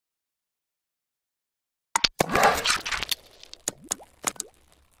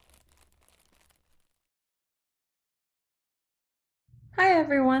Hi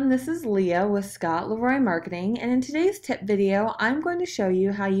everyone, this is Leah with Scott Leroy Marketing, and in today's tip video, I'm going to show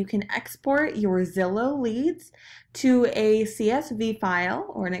you how you can export your Zillow leads to a CSV file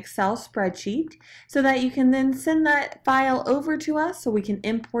or an Excel spreadsheet so that you can then send that file over to us so we can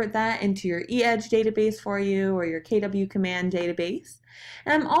import that into your eEdge database for you or your KW command database.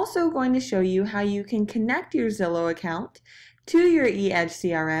 And I'm also going to show you how you can connect your Zillow account to your eEdge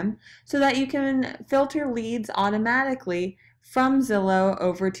CRM so that you can filter leads automatically from Zillow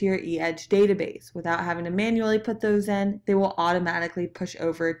over to your eEdge database. Without having to manually put those in, they will automatically push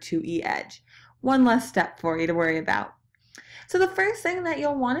over to eEdge. One less step for you to worry about. So the first thing that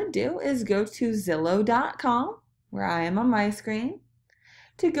you'll want to do is go to Zillow.com, where I am on my screen,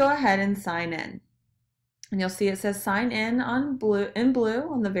 to go ahead and sign in. And you'll see it says sign in in blue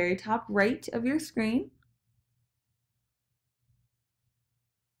on the very top right of your screen.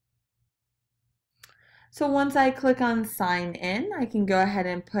 So once I click on sign in, I can go ahead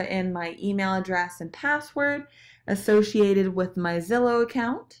and put in my email address and password associated with my Zillow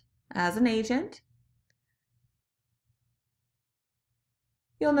account as an agent.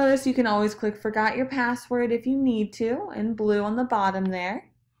 You'll notice you can always click forgot your password if you need to in blue on the bottom there.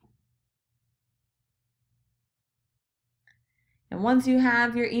 And once you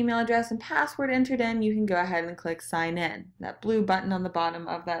have your email address and password entered in, you can go ahead and click sign in, that blue button on the bottom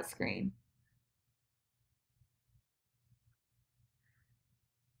of that screen.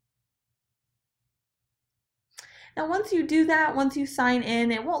 Now once you do that, once you sign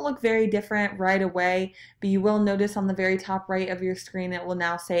in, it won't look very different right away, but you will notice on the very top right of your screen it will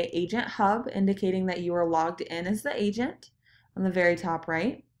now say Agent Hub, indicating that you are logged in as the agent on the very top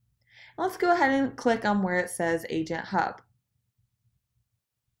right. Let's go ahead and click on where it says Agent Hub.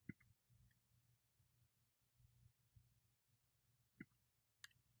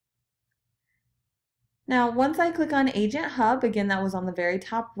 Now once I click on Agent Hub, again that was on the very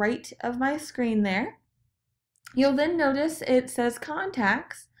top right of my screen there, you'll then notice it says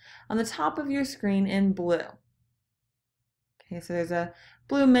Contacts on the top of your screen in blue. Okay, so there's a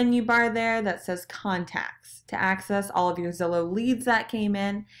blue menu bar there that says Contacts to access all of your Zillow leads that came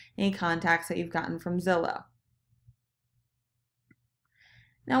in, any contacts that you've gotten from Zillow.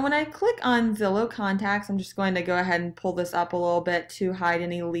 Now when I click on Zillow Contacts, I'm just going to go ahead and pull this up a little bit to hide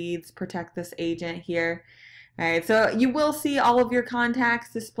any leads, protect this agent here. Alright, so you will see all of your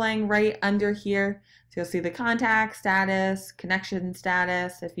contacts displaying right under here. So you'll see the contact status, connection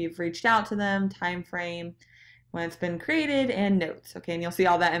status, if you've reached out to them, time frame, when it's been created, and notes. Okay, and you'll see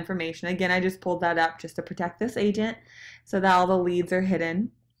all that information. Again, I just pulled that up just to protect this agent so that all the leads are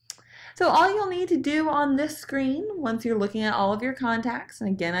hidden. So all you'll need to do on this screen, once you're looking at all of your contacts, and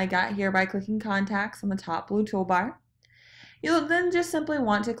again I got here by clicking contacts on the top blue toolbar, you'll then just simply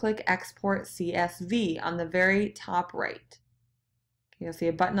want to click Export CSV on the very top right. Okay, you'll see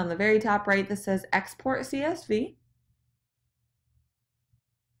a button on the very top right that says Export CSV.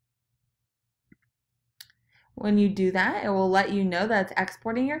 When you do that, it will let you know that it's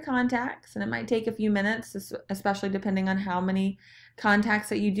exporting your contacts, and it might take a few minutes, especially depending on how many contacts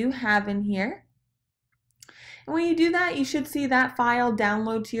that you do have in here. And when you do that, you should see that file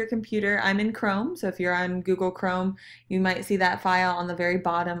download to your computer. I'm in Chrome, so if you're on Google Chrome, you might see that file on the very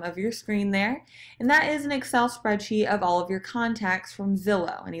bottom of your screen there. And that is an Excel spreadsheet of all of your contacts from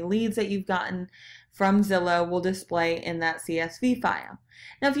Zillow. Any leads that you've gotten from Zillow will display in that CSV file.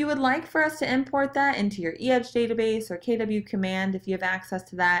 Now if you would like for us to import that into your eEdge database or KW command, if you have access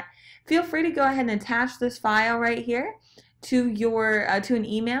to that, feel free to go ahead and attach this file right here to your to an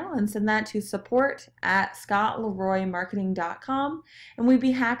email and send that to support@scottleroymarketing.com, and we'd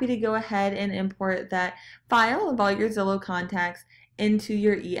be happy to go ahead and import that file of all your Zillow contacts into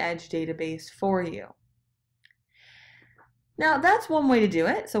your eEdge database for you. Now that's one way to do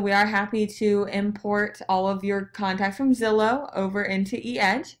it. So we are happy to import all of your contacts from Zillow over into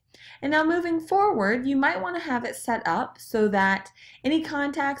eEdge. And now moving forward, you might want to have it set up so that any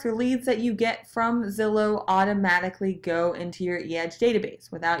contacts or leads that you get from Zillow automatically go into your eEdge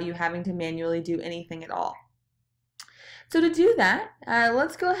database without you having to manually do anything at all. So to do that,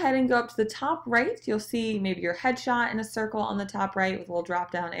 let's go ahead and go up to the top right. You'll see maybe your headshot in a circle on the top right with a little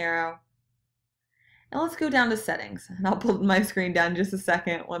drop down arrow. And let's go down to settings, and I'll pull my screen down in just a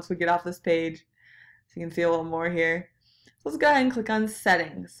second once we get off this page so you can see a little more here. So let's go ahead and click on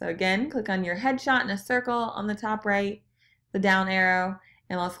settings. So again, click on your headshot in a circle on the top right, the down arrow,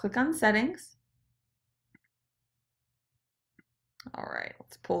 and let's click on settings. Alright,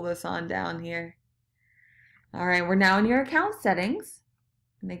 let's pull this on down here. Alright, we're now in your account settings.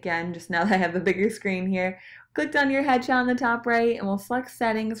 And again, just now that I have the bigger screen here, clicked on your headshot on the top right, and we'll select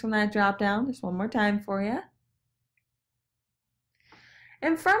settings from that drop down. Just one more time for you.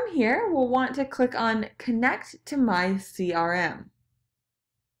 And from here, we'll want to click on Connect to My CRM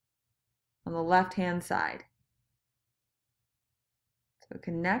on the left-hand side. So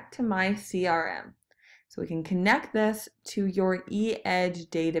connect to My CRM. So we can connect this to your eEdge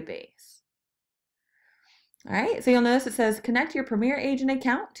database. All right, so you'll notice it says connect your Premier Agent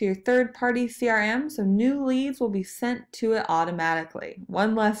account to your third-party CRM, so new leads will be sent to it automatically.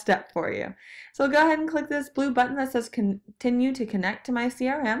 One less step for you. So go ahead and click this blue button that says continue to connect to My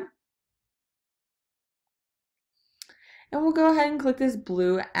CRM. And we'll go ahead and click this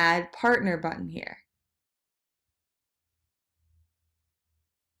blue Add Partner button here.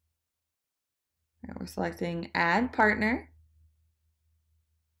 Right, we're selecting Add Partner.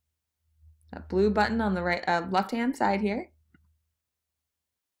 That blue button on the right, left-hand side here.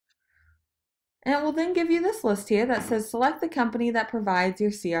 And it will then give you this list here that says select the company that provides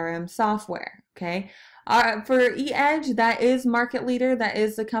your CRM software. Okay. For eEdge, that is Market Leader. That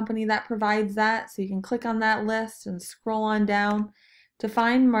is the company that provides that. So you can click on that list and scroll on down to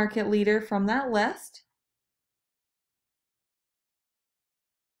find Market Leader from that list.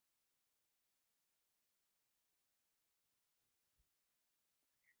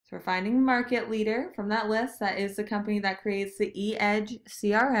 So we're finding Market Leader from that list. That is the company that creates the eEdge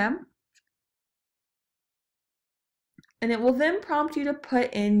CRM. And it will then prompt you to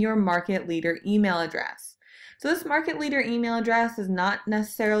put in your Market Leader email address. So this Market Leader email address is not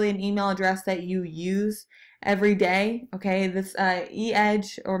necessarily an email address that you use every day. Okay, this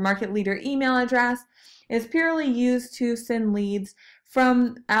eEdge or Market Leader email address is purely used to send leads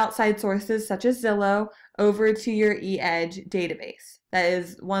from outside sources such as Zillow over to your eEdge database. That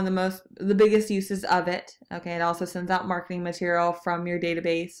is one of the biggest uses of it. Okay, it also sends out marketing material from your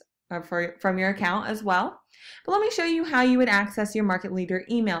database or from your account as well. But let me show you how you would access your Market Leader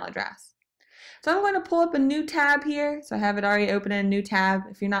email address. So I'm going to pull up a new tab here. So I have it already open in a new tab.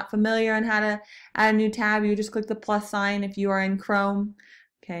 If you're not familiar on how to add a new tab, you just click the plus sign if you are in Chrome.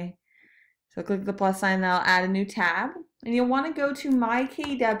 Okay, so click the plus sign, that'll add a new tab. And you'll want to go to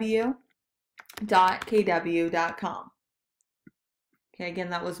mykw.kw.com. Okay, again,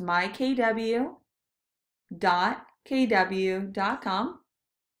 that was mykw.kw.com.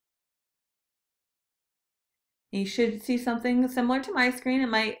 You should see something similar to my screen. It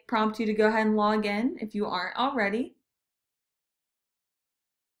might prompt you to go ahead and log in if you aren't already.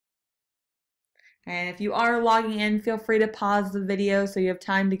 And if you are logging in, feel free to pause the video so you have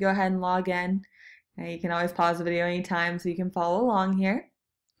time to go ahead and log in. You can always pause the video anytime so you can follow along here.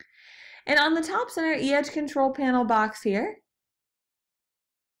 And on the top center eEdge control panel box here,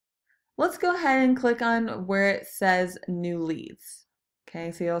 let's go ahead and click on where it says New Leads.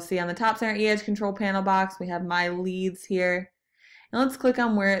 Okay, so you'll see on the top center eEdge control panel box, we have My Leads here. And let's click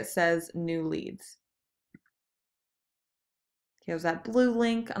on where it says New Leads. Okay, there's that blue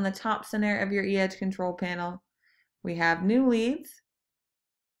link on the top center of your eEdge control panel. We have New Leads.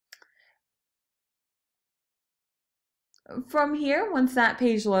 From here, once that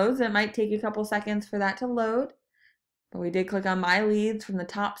page loads, it might take a couple seconds for that to load. But we did click on My Leads from the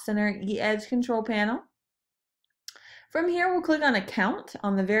top center eEdge control panel. From here, we'll click on Account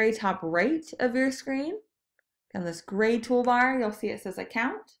on the very top right of your screen. On this gray toolbar, you'll see it says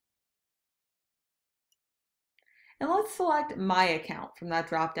Account. And let's select My Account from that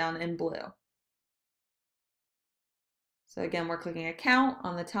drop-down in blue. So again, we're clicking Account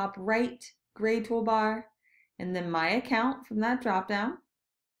on the top right gray toolbar, and then My Account from that drop-down.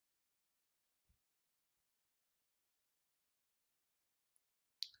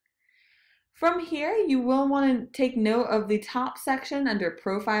 From here, you will want to take note of the top section under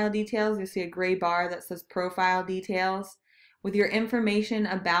Profile Details. You'll see a gray bar that says Profile Details with your information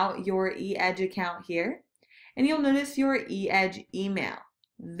about your eEdge account here. And you'll notice your eEdge email.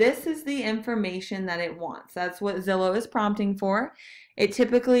 This is the information that it wants. That's what Zillow is prompting for. It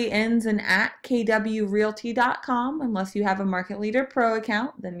typically ends in @kwrealty.com unless you have a Market Leader Pro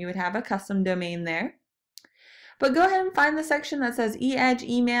account, then you would have a custom domain there. But go ahead and find the section that says eEdge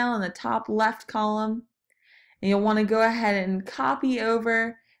email in the top left column. And you'll want to go ahead and copy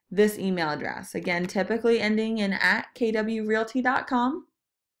over this email address. Again, typically ending in @kwrealty.com.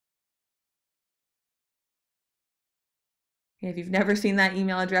 If you've never seen that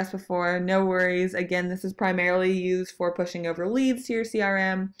email address before, no worries. Again, this is primarily used for pushing over leads to your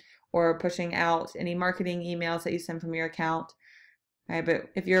CRM or pushing out any marketing emails that you send from your account. Right, but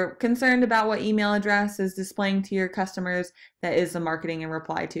if you're concerned about what email address is displaying to your customers, that is the marketing and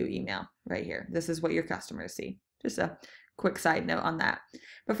reply to email right here. This is what your customers see. Just a quick side note on that.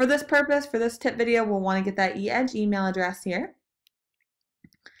 But for this purpose, for this tip video, we'll want to get that eEdge email address here.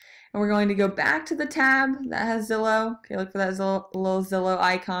 And we're going to go back to the tab that has Zillow. Okay, look for that little Zillow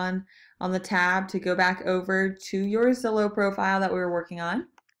icon on the tab to go back over to your Zillow profile that we were working on.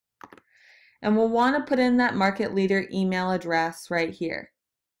 And we'll want to put in that market leader email address right here.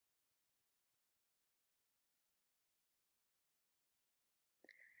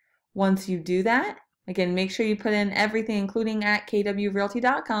 Once you do that, again, make sure you put in everything, including at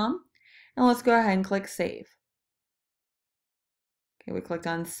kwrealty.com, and let's go ahead and click Save. Okay, we clicked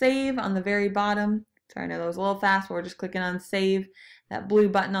on Save on the very bottom. Sorry, I know that was a little fast, but we're just clicking on Save, that blue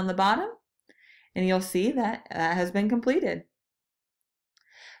button on the bottom, and you'll see that that has been completed.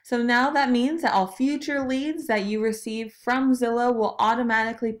 So now that means that all future leads that you receive from Zillow will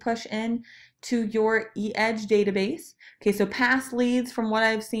automatically push in to your eEdge database. Okay, so past leads from what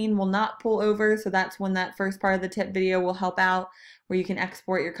I've seen will not pull over, so that's when that first part of the tip video will help out, where you can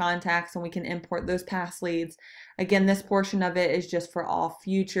export your contacts and we can import those past leads. Again, this portion of it is just for all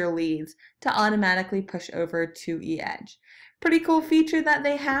future leads to automatically push over to eEdge. Pretty cool feature that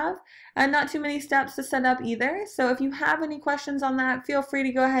they have. Not too many steps to set up either. So if you have any questions on that, feel free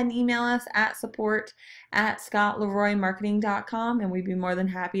to go ahead and email us at support@scottleroymarketing.com and we'd be more than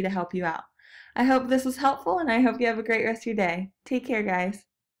happy to help you out. I hope this was helpful and I hope you have a great rest of your day. Take care, guys.